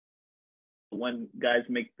when guys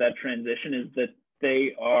make that transition is that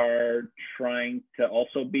they are trying to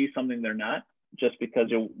also be something they're not, just because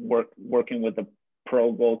you're working with a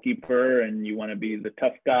pro goalkeeper and you want to be the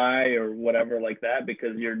tough guy or whatever like that,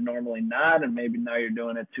 because you're normally not, and maybe now you're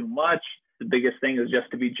doing it too much. The biggest thing is just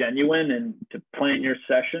to be genuine and to plan your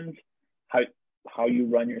sessions, how you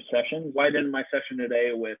run your sessions. Why didn't my session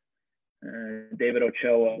today with David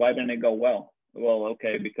Ochoa, why didn't it go well? Well,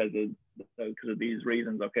 okay, because of these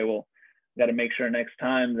reasons. Okay, well, got to make sure next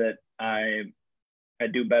time that I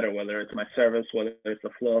do better, whether it's my service, whether it's the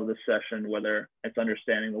flow of the session, whether it's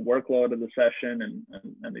understanding the workload of the session,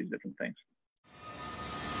 and these different things.